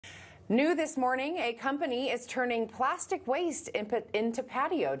New this morning, a company is turning plastic waste into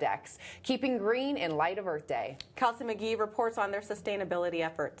patio decks, keeping green in light of Earth Day. Kelsey McGee reports on their sustainability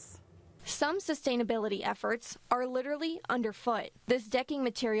efforts. Some sustainability efforts are literally underfoot. This decking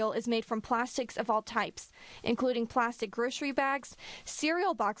material is made from plastics of all types, including plastic grocery bags,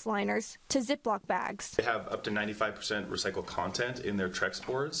 cereal box liners, to Ziploc bags. They have up to 95% recycled content in their Trex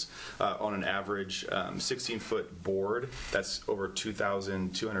boards. On an average 16-foot board, that's over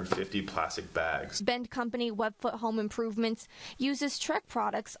 2,250 plastic bags. Bend company Webfoot Home Improvements uses Trex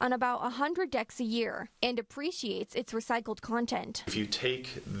products on about 100 decks a year and appreciates its recycled content. If you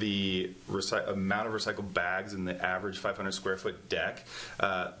take the amount of recycled bags in the average 500 square foot deck,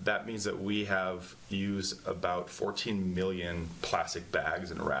 that means that we have used about 14 million plastic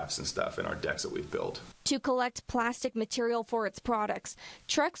bags and wraps and stuff in our decks that we've built. To collect plastic material for its products,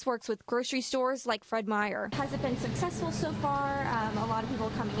 Trex works with grocery stores like Fred Meyer. Has it been successful so far? A lot of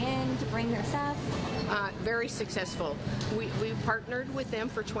people coming in to bring their stuff? Very successful. We partnered with them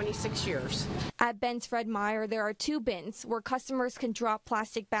for 26 years. At Bend's Fred Meyer, there are 2 bins where customers can drop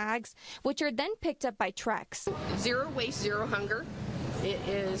plastic bags, which are then picked up by Trex. Zero waste, zero hunger. It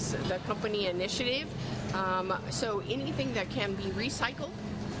is the company initiative. So anything that can be recycled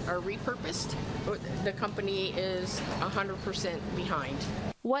or repurposed, the company is 100% behind.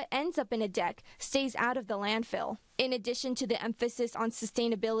 What ends up in a deck stays out of the landfill. In addition to the emphasis on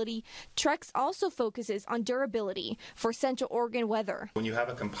sustainability, Trex also focuses on durability for Central Oregon weather. When you have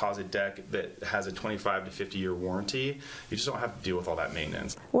a composite deck that has a 25 to 50-year warranty, you just don't have to deal with all that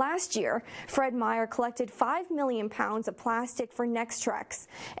maintenance. Last year, Fred Meyer collected 5 million pounds of plastic for Next Trex,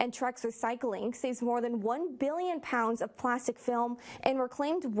 and Trex Recycling saves more than 1 billion pounds of plastic film and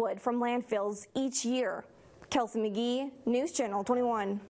reclaimed wood from landfills each year. Kelsey McGee, News Channel 21.